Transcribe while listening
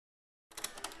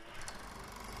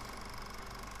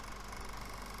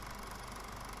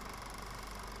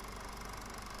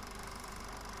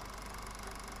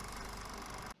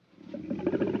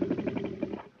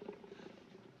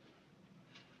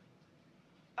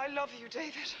I love you,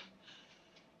 David.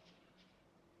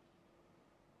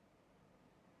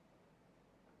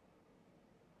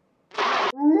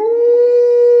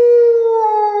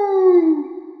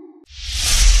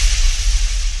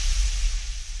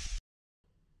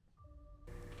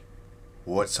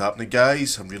 What's happening,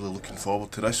 guys? I'm really looking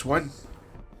forward to this one.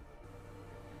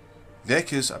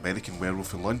 NECA's American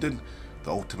Werewolf in London, the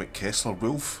ultimate Kessler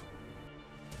wolf.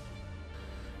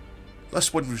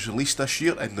 This one was released this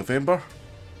year in November.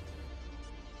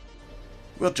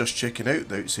 We're just checking out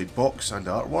the outside box and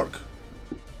the artwork.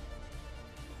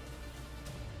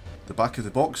 The back of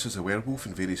the box is a werewolf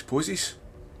in various poses.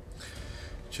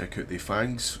 Check out the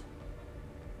fangs,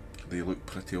 they look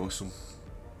pretty awesome.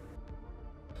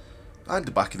 And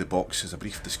the back of the box is a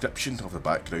brief description of the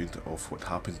background of what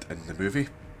happened in the movie.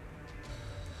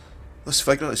 This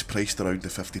figure is priced around the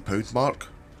 £50 mark.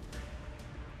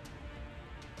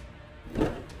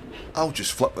 I'll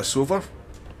just flip this over.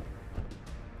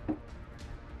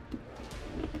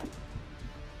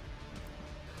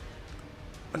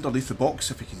 Underneath the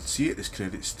box, if you can see it, there's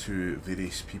credits to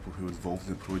various people who were involved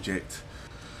in the project.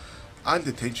 And the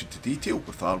attention to detail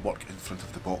with the artwork in front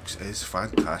of the box is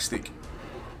fantastic.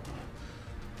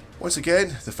 Once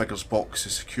again, the figure's box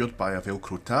is secured by a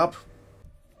Velcro tab.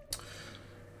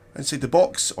 Inside the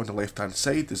box, on the left hand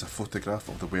side, there's a photograph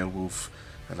of the werewolf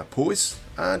in a pose,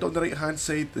 and on the right hand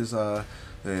side there's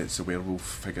it's a werewolf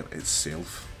figure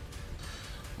itself.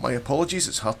 My apologies,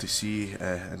 it's hard to see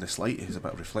in this light, there's a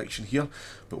bit of reflection here,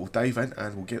 but we'll dive in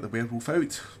and we'll get the werewolf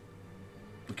out.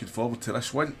 Looking forward to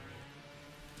this one.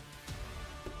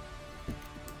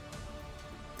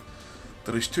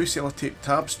 There is 2 sellotape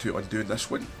tabs to undo in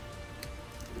this one.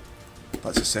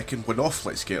 That's the second one off,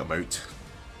 let's get them out.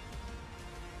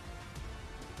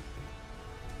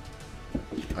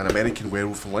 An American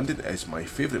Werewolf in London is my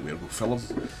favourite werewolf film,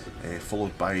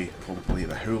 followed by probably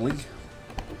The Howling,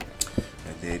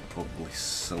 and then probably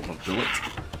Silver Bullet.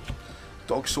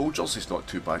 Dog Soldiers is not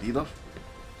too bad either.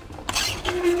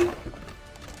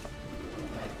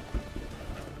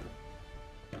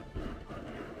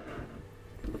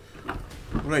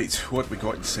 Right, what we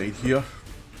got inside here?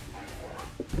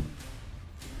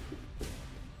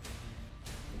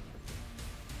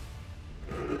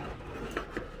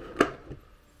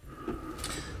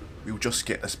 We'll just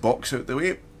get this box out of the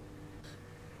way.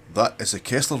 That is a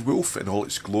Kessler wolf in all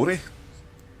its glory.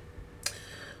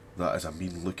 That is a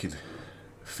mean looking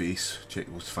face, check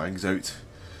those fangs out.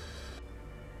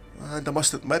 And I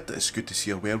must admit that it's good to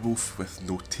see a werewolf with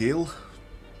no tail.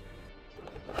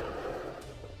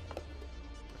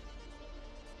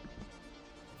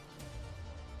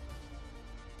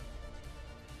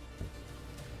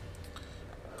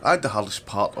 And the hardest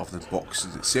part of the box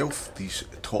in itself, these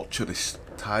torturous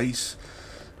ties.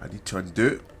 I need to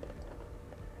undo.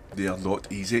 They are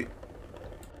not easy.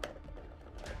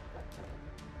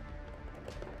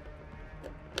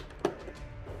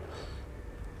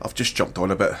 I've just jumped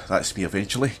on a bit, that's me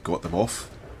eventually, got them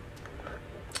off.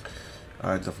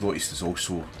 And I've noticed there's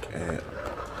also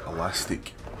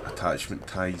elastic attachment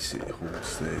ties. It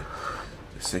holds the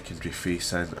secondary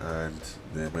face in and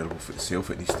the werewolf itself.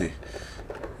 It needs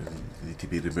to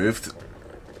be removed.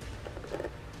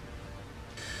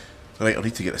 Right, I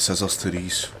need to get the scissors to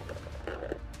these.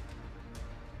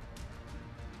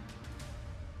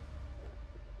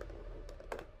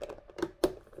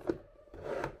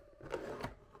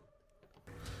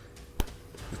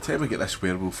 The time we get this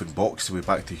werewolf in box, we'll be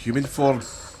back to human form.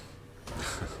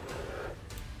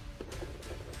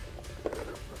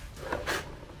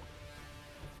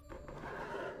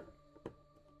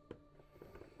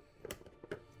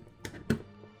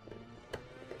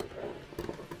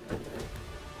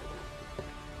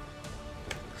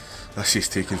 This is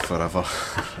taking forever.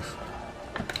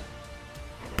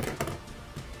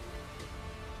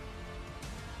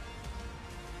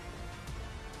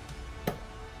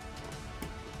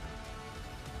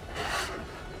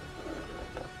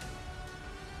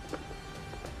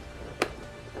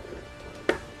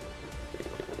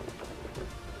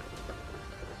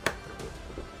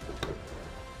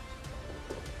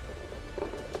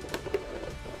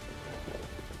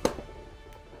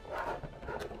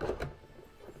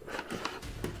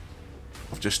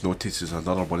 Just noticed there's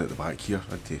another one at the back here.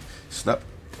 I need to snip.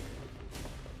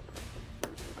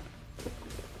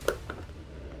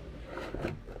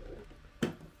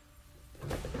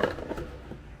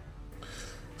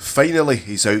 Finally,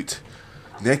 he's out.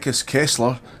 NECA's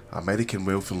Kessler, American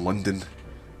Werewolf in London,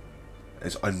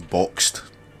 is unboxed.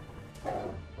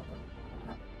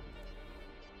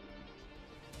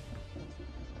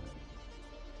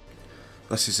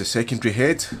 This is the secondary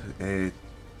head.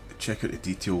 check out the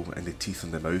detail in the teeth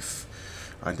and the mouth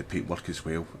and the paintwork as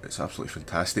well. It's absolutely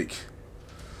fantastic.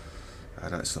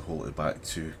 And that's the hole at the back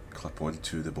to clip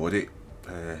onto the body.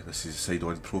 This is a side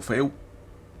on profile.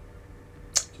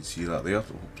 You can see that there,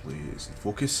 hopefully it's in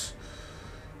focus.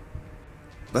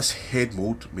 This head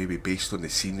mould may be based on the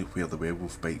scene where the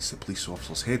werewolf bites the police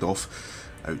officer's head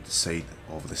off outside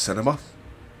of the cinema.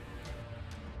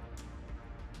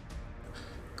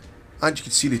 And you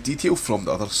can see the detail from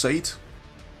the other side.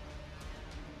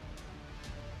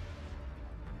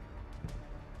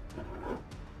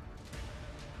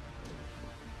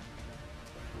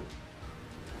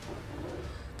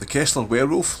 The Kessler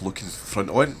werewolf looking front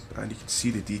on, and you can see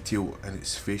the detail in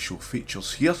its facial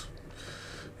features here,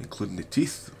 including the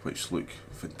teeth, which look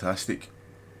fantastic.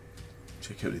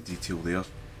 Check out the detail there,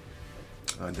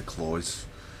 and the claws.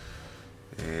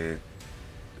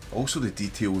 Also the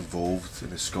detail involved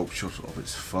in the sculpture of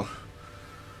its fur.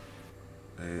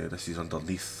 This is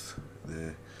underneath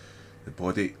the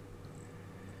body,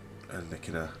 and the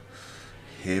kind of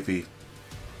heavy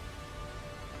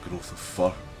growth of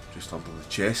fur just under the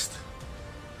chest,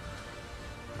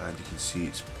 and you can see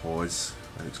its paws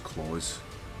and its claws.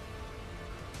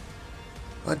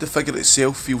 And the figure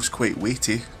itself feels quite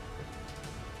weighty.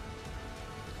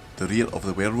 The rear of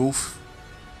the werewolf.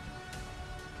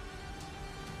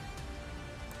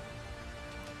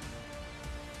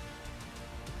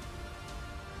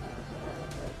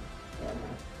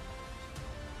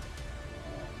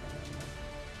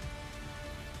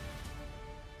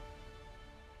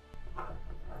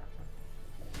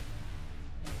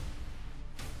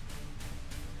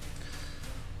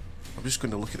 I'm just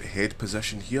going to look at the head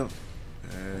position here.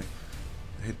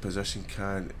 The head position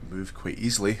can move quite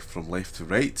easily from left to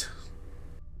right,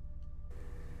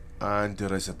 and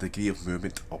there is a degree of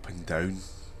movement up and down.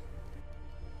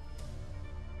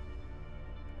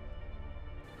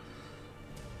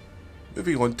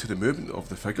 Moving on to the movement of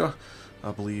the figure,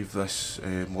 I believe this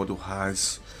model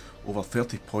has over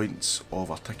 30 points of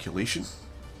articulation.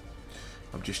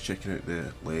 I'm just checking out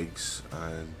the legs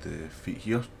and the feet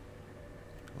here.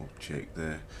 I'll check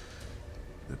the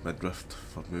midriff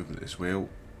for movement as well.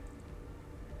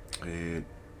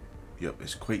 Yep,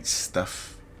 it's quite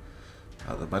stiff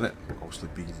at the minute, obviously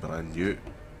being brand new.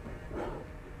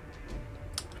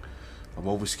 I'm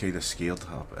always kind of scared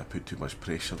I put too much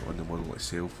pressure on the model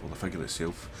itself, or the figure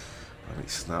itself, and it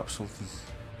snaps something.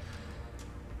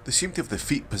 They seem to have the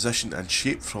feet position and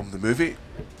shape from the movie.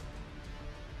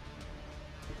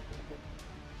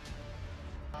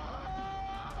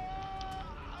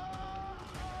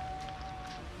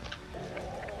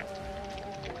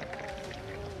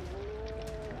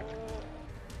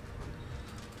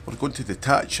 We're going to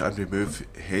detach and remove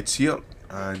heads here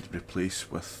and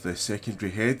replace with the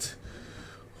secondary head.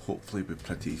 Hopefully it'll be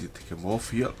pretty easy to come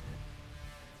off here.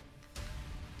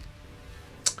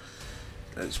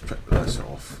 That's it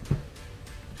off.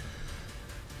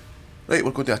 Right,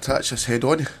 we're going to attach this head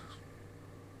on.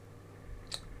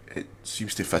 It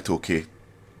seems to fit okay.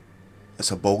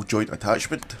 It's a ball joint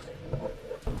attachment.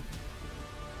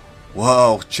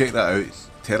 Wow, check that out.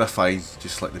 Terrifying,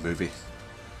 just like the movie.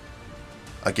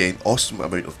 Again, awesome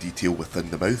amount of detail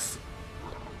within the mouth.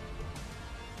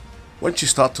 Once you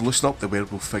start to loosen up the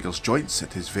werewolf figure's joints,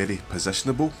 it is very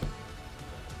positionable.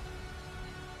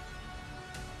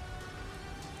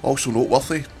 Also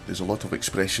noteworthy, there's a lot of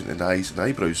expression in the eyes and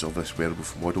eyebrows of this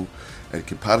werewolf model in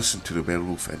comparison to the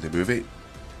werewolf in the movie.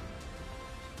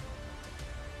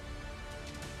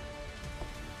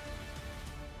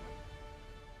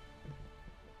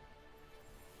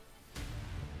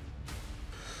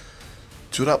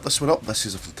 To wrap this one up, this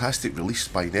is a fantastic release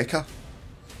by NECA.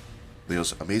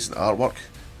 There's amazing artwork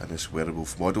in this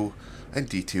werewolf model, in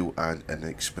detail and in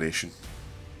expression.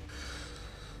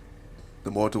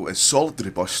 The model is solidly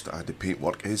robust and the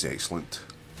paintwork is excellent.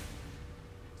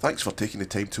 Thanks for taking the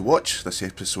time to watch this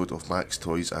episode of Max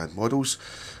Toys and Models.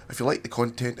 If you like the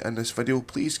content in this video,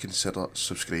 please consider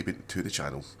subscribing to the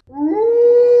channel.